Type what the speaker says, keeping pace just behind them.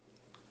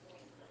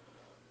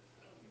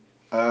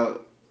Uh,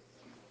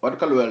 what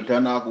kalwel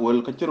tena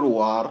will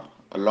kachiruar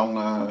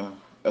along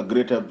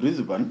Greater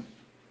Brisbane.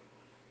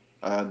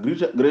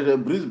 Greater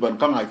Brisbane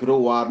kang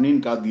akiro war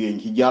nin ka dien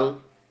hijal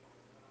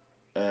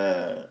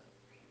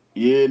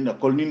ye na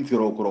kolnin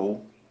tiro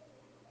kro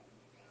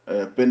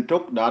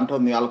pentok dan to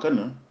nyal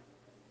kana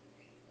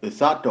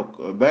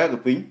satok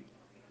bag pin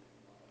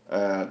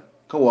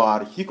ka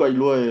war hi ko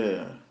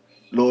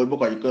loy bo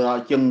ko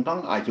ka cheng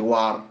tang a chi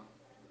war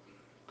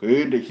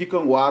ke de hi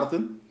kan war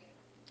tin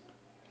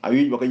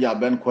awi ba ka ja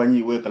ben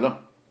kwani we kala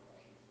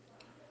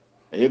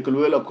e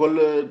kulwela kol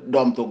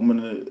dom tok men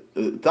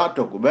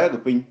satok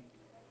bag pin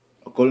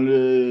kol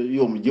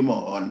yom jimo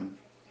on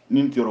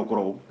nin tiro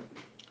kro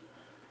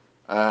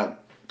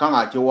kang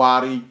a chi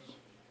wari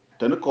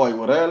tan ko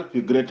yorel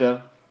fi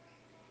Greater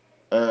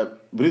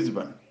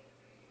Brisbane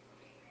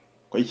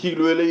ko chi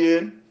lwele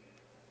yen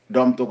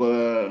dom to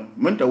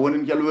men ta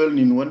wonin jalwel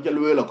nin won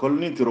jalwel ko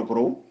ni tiro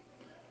kro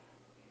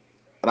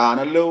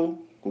rana lew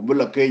ku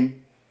bula ken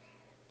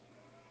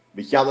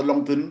bi cha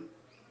long tin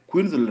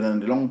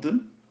Queensland long tin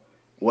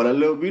wala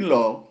lew bin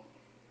lo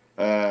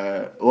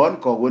won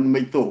ko won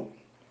me to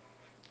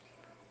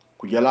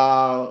ku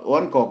jala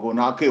won ko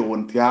na ke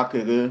won tia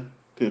ke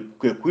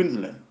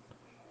Queensland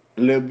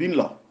le bin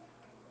lo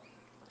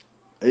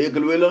e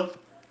gelwela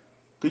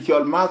ki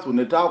chol mas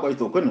ne ta ko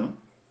to kana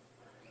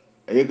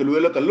e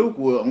gelwela ka lu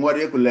ku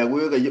ngware ku le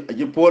we ga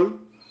ji pol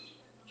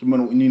ki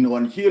man ni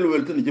won chi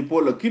lwel tin ji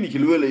pol kini chi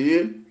lwel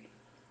yen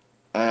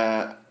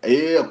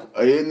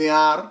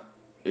niar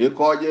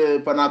ko je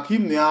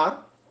panakim niar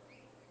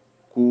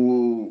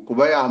ku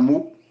baya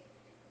mu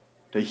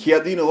te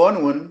hiadi no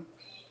won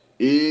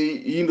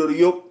indor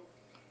yok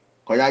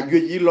ko ya gwe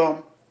yi lom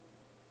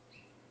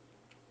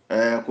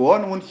ko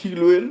won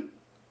chilwel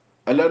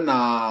ala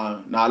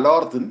na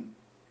lortin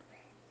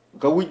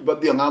ka wij ba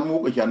dia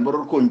ngamu ko chan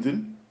bor ko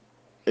tin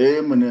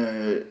men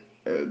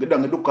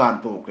gedang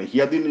dukan to te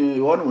hiadi ni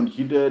won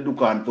chide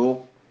dukan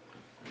to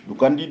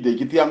dukan di de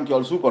kitiam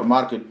chol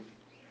supermarket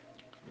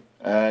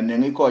ne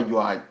ngi ko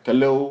jwa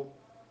kalew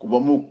ku ba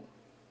mu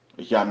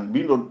chan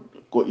bindo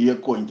ko ye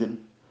ko tin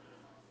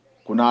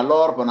kuna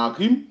lor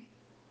panakim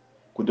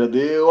ku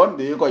de won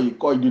de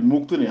ko din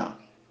muktin ya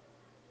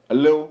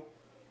alew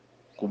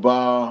ku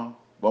ba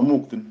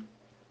muktin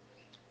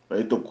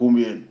ay to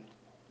kumien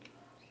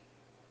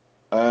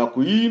ku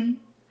yin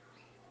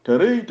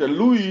tere te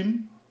luin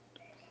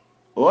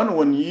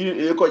won yi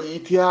e ko yi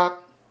tiak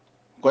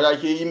ko ya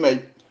ke yi me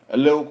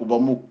alew ku ba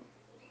muk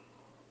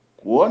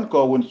ku won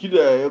ko won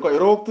hide ko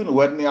roktin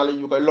wad ni ali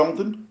yu ko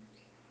longtin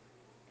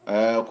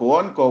ku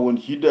won ko won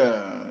hide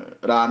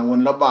ran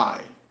won la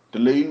bai te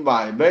lein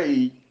bai be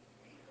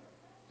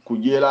ku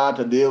jela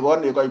te de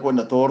won e ko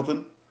na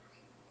tortin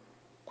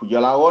ku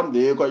jala won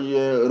de ko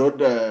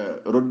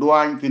rod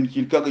duan tin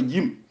kit ka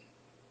jim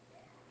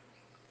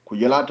ku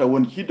jala ta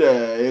won kid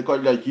e ko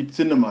la kid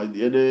cinema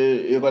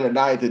e ko la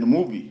diet in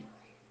movie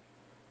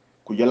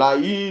ku jala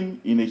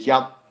in a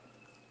chat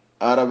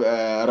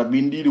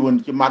arabin di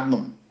won ci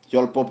madnum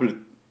ciol public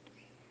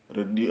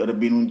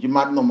rabin won ci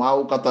madnum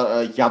au kata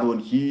chat won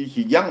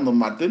ci jang no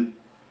matin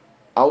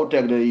au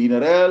tek de in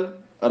rel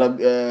arab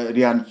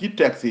rian ci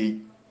taxi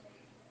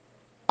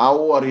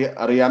au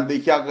rian de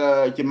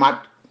ci mat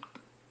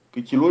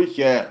ki ci lo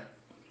share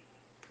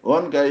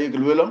on ga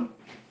yiglwelo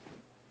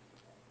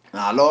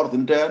na lor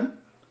tinten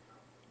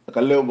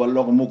ka lew ba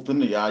lok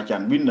muktin ya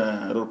chan bin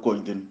ro ko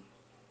tin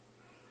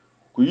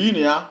ku yin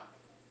ya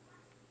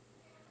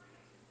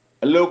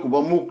lew ku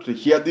ba muk te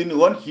chiadin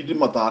won hidi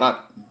matarat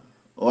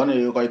on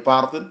e ko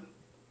partin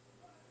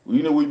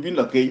yin wi bin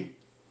la ke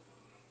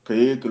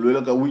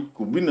le ka wi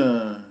ku bin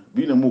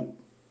muk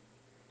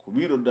ku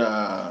biro da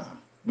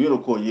biro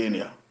ko yin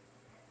ya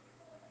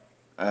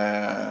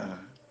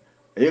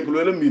ku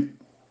le mit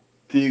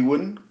ti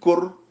won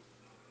kor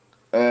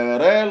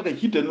rel ka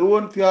hiten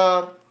won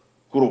tiar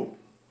kuro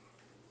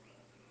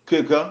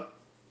ke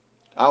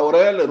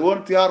awrel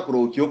ruon tiar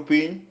kro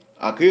chopin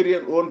akiri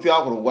ruon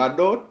tiar kro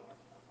wadot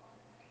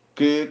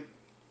ke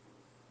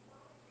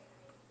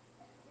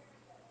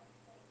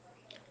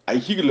ai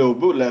higlo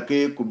bu la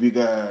ke ku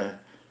biga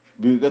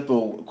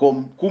to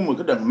kum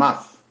ka dang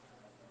mas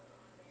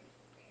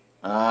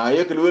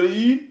ye ke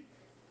yi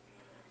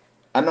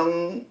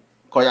anong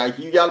ko ya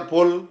chi jal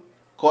pol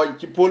ko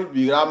chi pol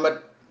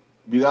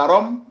biga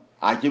rom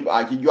a chi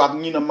jwag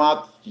ni na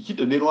mat chi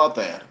te den wa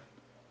ter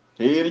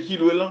te ye chi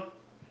lwela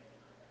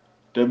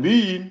te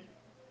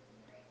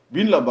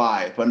bin la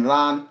bai pan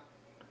ran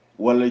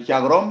wala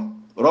chagrom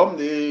rom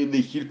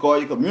de chi ko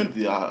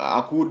community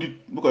a ku dit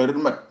bu ko rit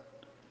mat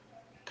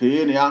ke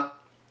yen ya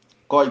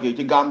ko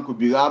ke gam ku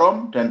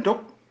bigarom tentok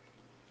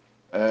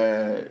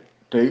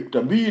te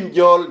bin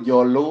jol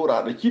lo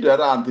ra de chi da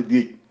ran te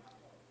di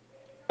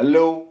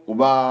allo ku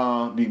ba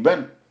big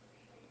ben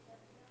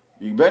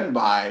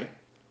bai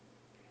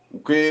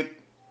ke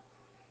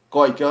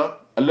ko ke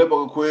allo ba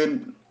kuen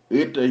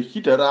et chi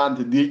da ran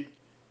te di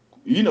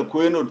ina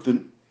kuen ortin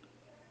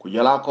ku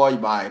jala ko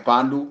bai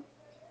pandu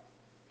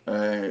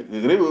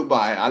gre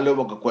bai allo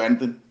ba kuen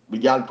tin bi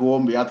jal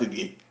tuom bi at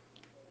di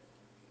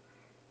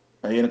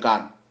yen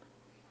kan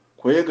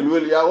ko ye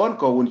lwel ya won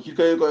ko won ki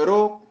kay ko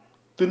ro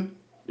tin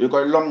e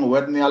ko long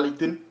wet ni ali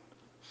tin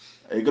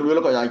e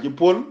lwel ko ya ki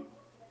pol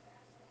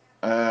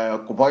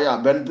ko ba ya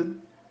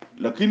bentin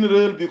lakin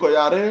rel bi ko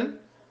ya rel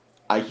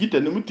a hita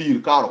ni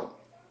mutir karo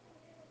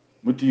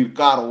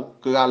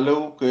ko ya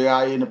lew ko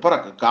ya ina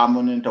parak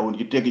kam ne tawon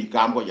ki tegi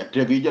kam ko ya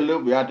tegi je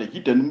lew ya te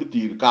hita ni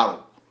mutir karo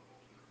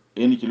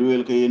en ki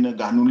lwel ko ina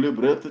ganun le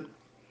bret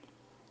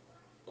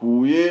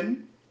ku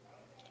yen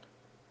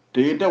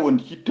te ta won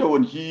hita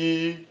won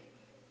ki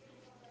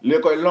le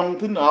koy long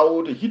tin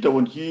au te hita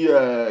won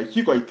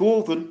ki koy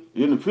to tin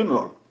yen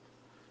funeral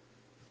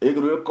e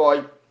ko koy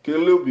ke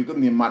lew bi ko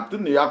ni mat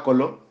tin ya ko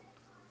lo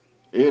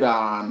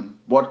iran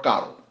bot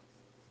karo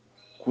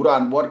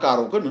kuran bot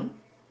karo ko no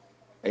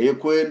e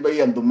kuen ba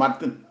yen du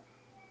matin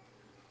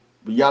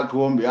bi yal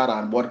tuom bi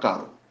aran bot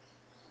karo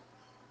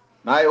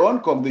na e on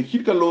ko de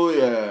hit ka lo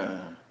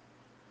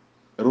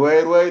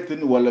ruai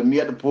tin wala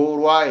miet po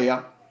ruai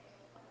ya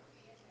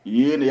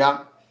yin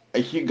ya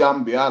e hi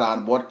gam bi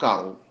aran bot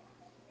karo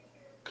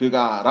ke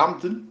ga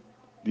ramtin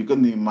bi ka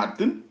ni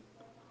matin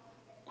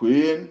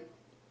kuen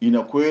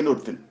ina kuen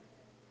otin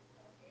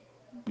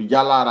bi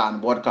jala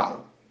aran bot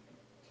karo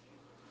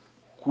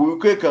ku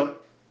ke ka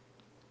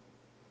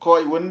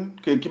koy won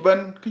ke kiban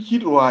ki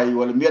hit ruai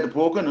wala miet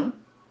po kana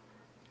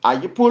a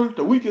ji pol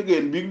to wi ke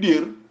gen big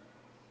deal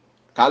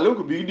ka lo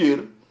ko big deal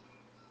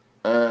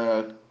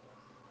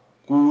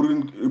kurin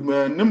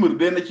number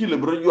de na ci le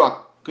bro yok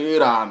ke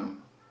ran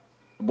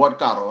bot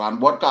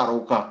karo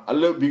ka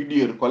alle big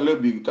deal ko alle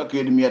big ka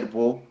ke miet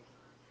po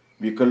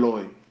bi ka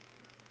loy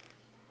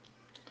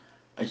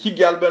a ci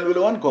gal ben wele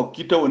wan ko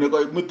kita woni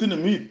ko mutin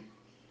mi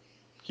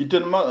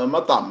kiten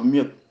ma tam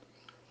miet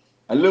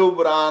alle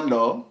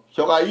brando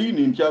so ga yi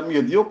nin cha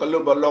miet yo ka le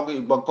ba log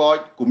ba ko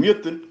ku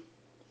mietin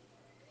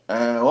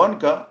on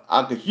ka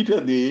a ka kita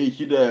de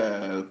kita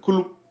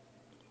kulub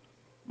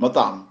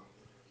matam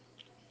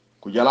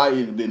ku jala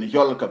yi de ni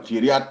jol ka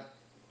tiriat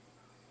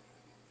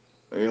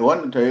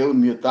won ta yo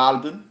mi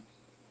taltin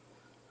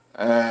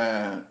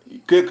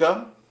keka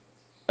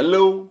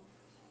allo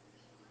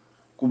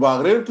ku ba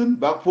retin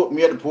ba po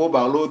miet po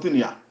ba lo tin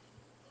ya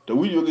to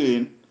wi yo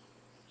gen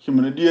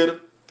himne dier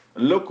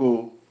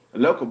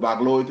loko ba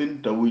lo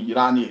tin to wi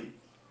rani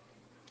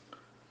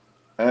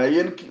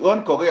yen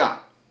on ko ya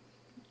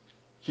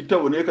hita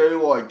woni kay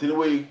wo tin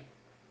wi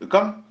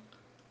kam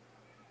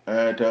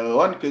to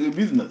on ke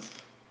business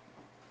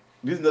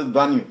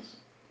values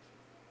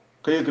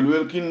kay ke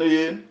wel kin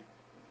yen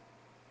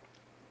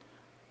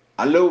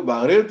allo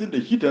ba retin de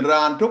hita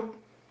ran tok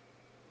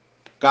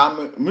kam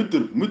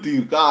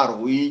mitir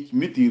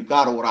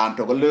karo ran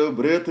to le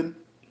bretin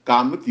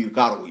kam mitir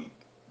karo wi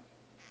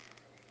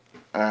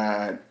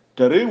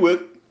tere wek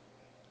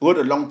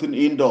wode long tin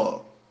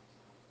indoor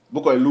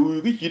bu koy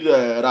lui ki ci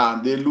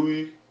ran de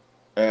lui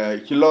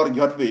ci lor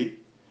jot be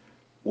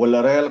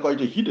wala rel koy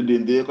te ci de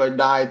de koy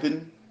dai tin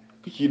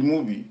ki ci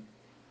movie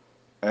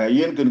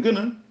yen ken ken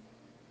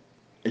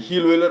e ci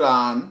le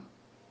ran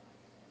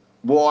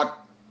bot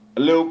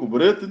lew ku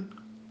bretin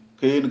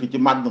ken ki ci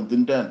mad dum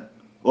tin ten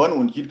won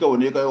won ci ko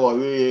ne koy wo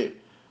we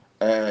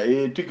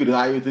tikir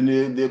ayu tin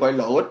de koy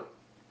lawot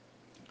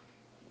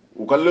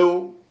u ka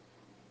lew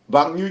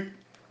bang ñu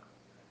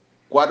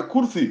kwad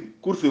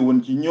kursi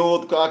won ci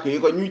nyot ka ke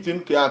ko nyutin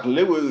ke ak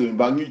lewe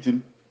ba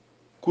nyutin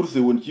kursi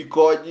won ci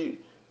koji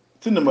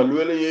sinema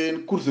lwele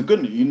yen kursi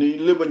kan ini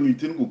le ba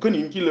nyutin ku kan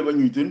in ci le ba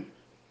nyutin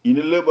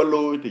ini le ba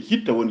lo te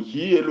hitta won ci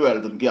e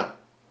lwel dum kya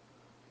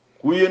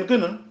ku yen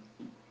kan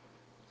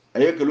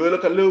ay ke lwele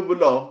ka lew bu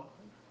lo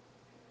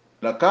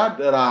la ka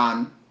ran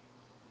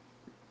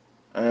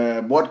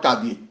bot ka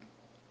di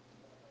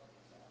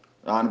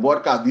ran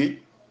bot ka di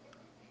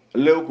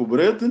lew ku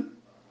bretin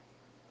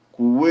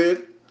ku we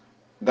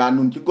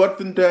ganun ci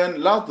gotin ten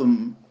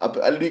lawtum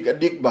alik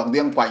adik bag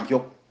diang pan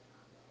chok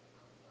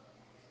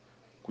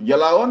ku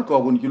jala on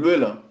ko gun ci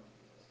lela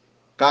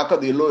ka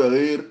di lo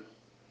yer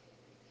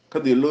ka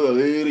di lo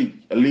yeri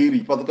aliri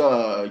pat ka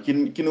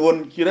kin won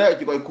ci ra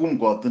ci koy kum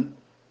ko tin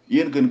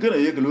yen ken ken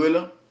ye ke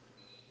lela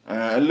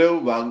lew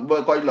ba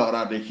koy lo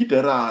ra de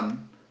hiteran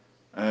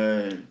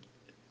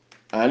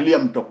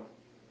liam tok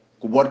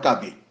ku bot ka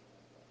gi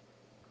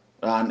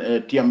ran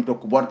tiam tok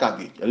ku bot ka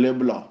gi le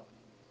bla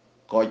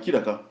ko ci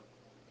da ka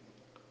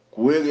ku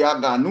we ya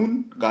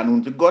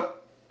ganun ci got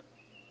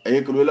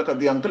e ke lela ka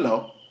diang ke lo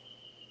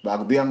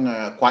bag diang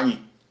kwani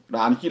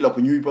ran ci la ko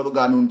nyuy pa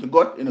ganun ci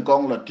got ina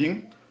kong la ting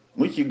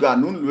mu ci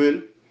ganun lwel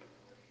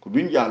ku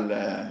bin jal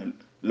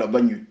la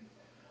banyu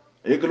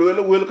e ko lwel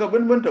wel ka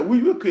ben ta wi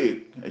ke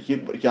ci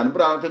chan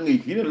bran ta ngi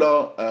ci lo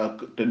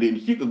te den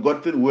ci ko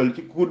got wel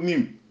ci kud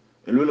nim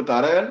lwel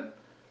karel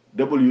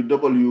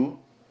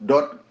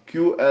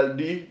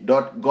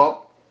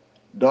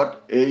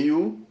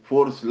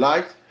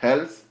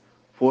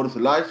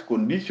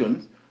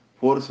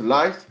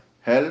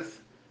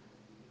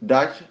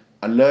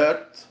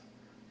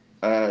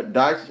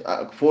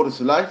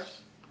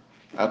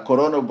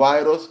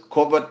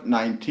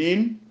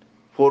COVID-19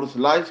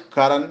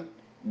 current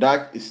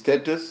dash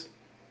status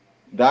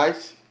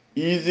dash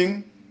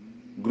easing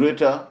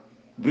greater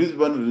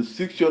Brisbane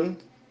restriction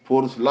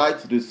for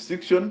slight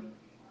restriction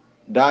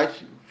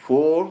dash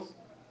 4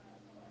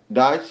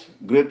 dash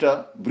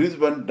greater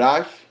Brisbane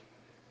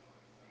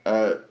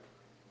uh,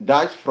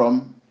 dash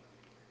from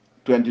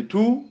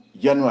 22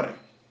 January.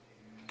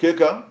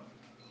 Keka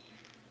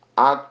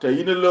ak ta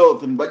yin lo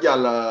tin ba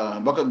jala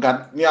ba ka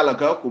gat nyala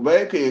ka ku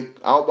be ke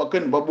aw ba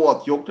ken ba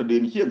bot yok ta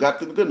den chi gat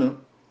tin ken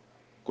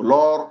ku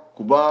lor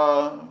ku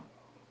ba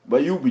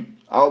yubi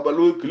aw ba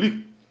lo klik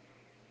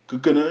ku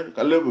ken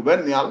ka le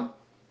ben nyal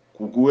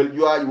ku wel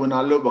jwaaj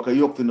wona le ba ka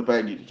yok tin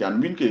pa di chan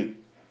bin ke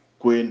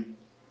kwen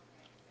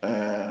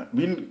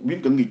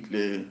bin ka ngik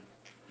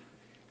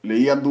le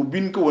yandu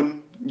bin ko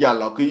won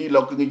jala ki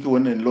lo ki ngi ko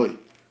nen loy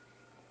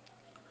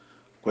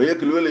ko ye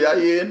ku le ya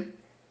yen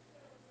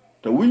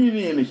ta wuni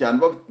ni chan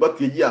ba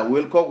ti ya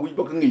wel ko wi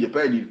ba ka ngi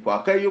pa di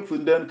kwa ka yok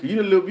tin den ki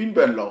ne le bin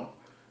ben lo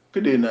ke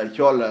de na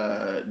chol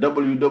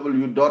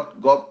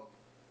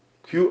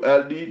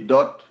www.gov.qld.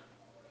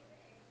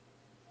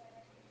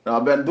 na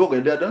ben do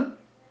ke de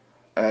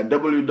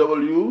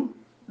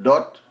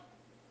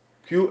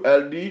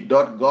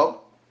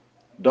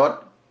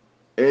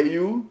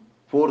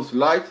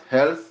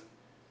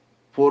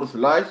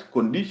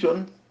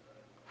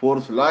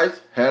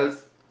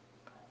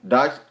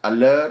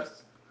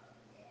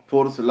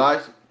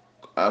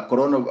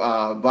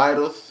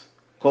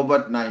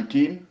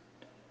COVID-19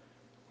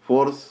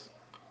 force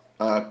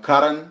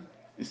current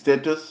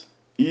status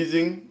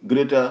easing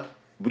greater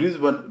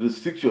Brisbane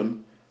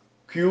restriction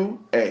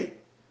QA.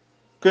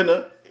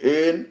 Kena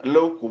en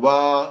lo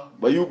kuba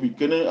bayubi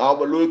kena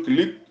aba lo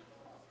klik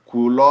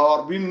ku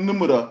lor bin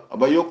numera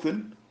aba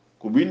yoktin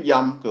ku bin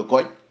jam ke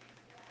koy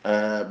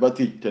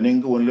bati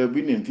tenen ko won le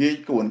bin en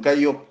tie ko won kay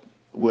yok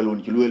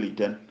welon ci lweli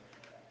ten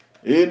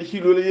en ci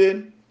lweli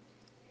yen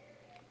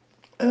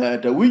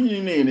ta wini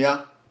ni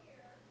ya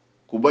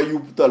ku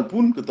bayub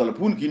talpun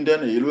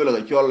kinden e lwela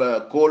ga chol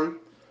call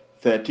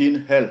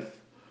 13 health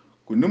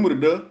ku numero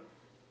de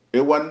e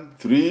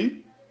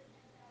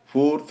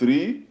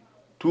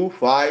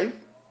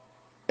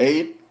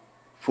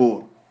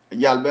 13432584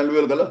 jal ben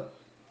lwel gala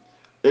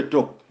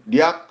etok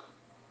diak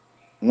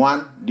ngwan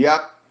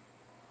diak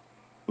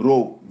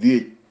ro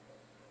die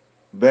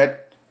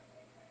bet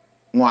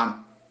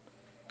ngwan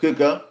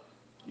keka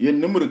yen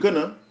numero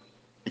kana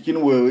kin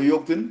wewe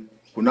yoktin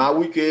kuna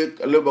wike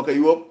le baka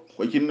yop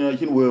ko kin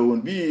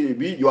wewe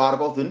bi jwar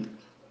ko tin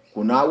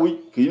kuna wi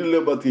kin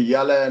le bati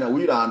yala na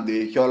wi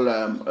rande chol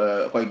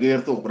ko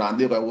gerto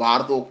rande ko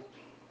warto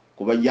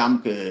ko ba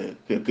jam ke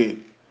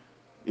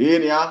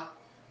en ya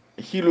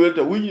hilwel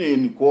ta wi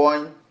ni ko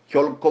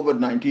chol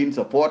COVID-19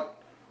 support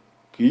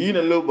ki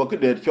na le baka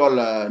de chol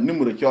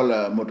numero chol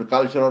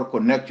multicultural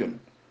connection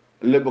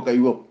le baka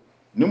yop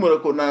numero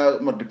ko na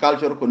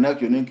multicultural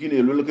connection en kin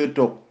le ke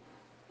tok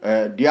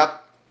diak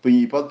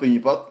pinyipat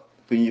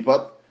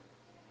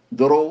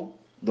doro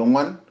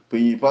dongan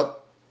pinyipat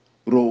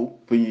ro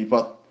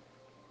pinyipat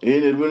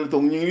en el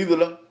tong nyingi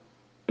dula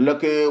la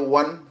ke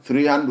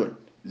 1300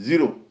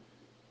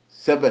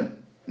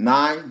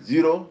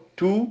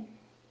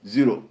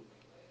 079020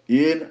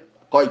 en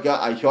koy ka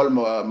ay shol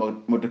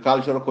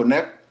multicultural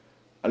connect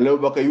alo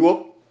ba kay wop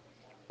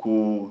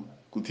ku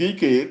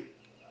tike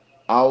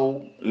aw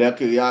lek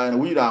ya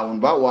wi raun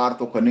ba war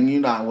to kan ngi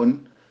na won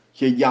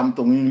che jam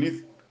to ngi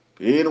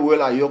en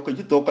wela yok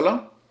ci to kala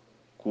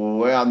ku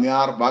ya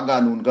nyar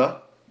baga nun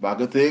ga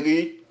baga tegi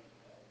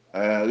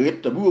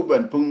rit bu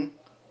ben pung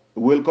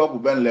wel ko ku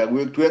ben le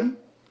wi twen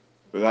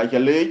ga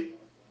chale.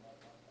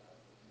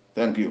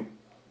 Thank you.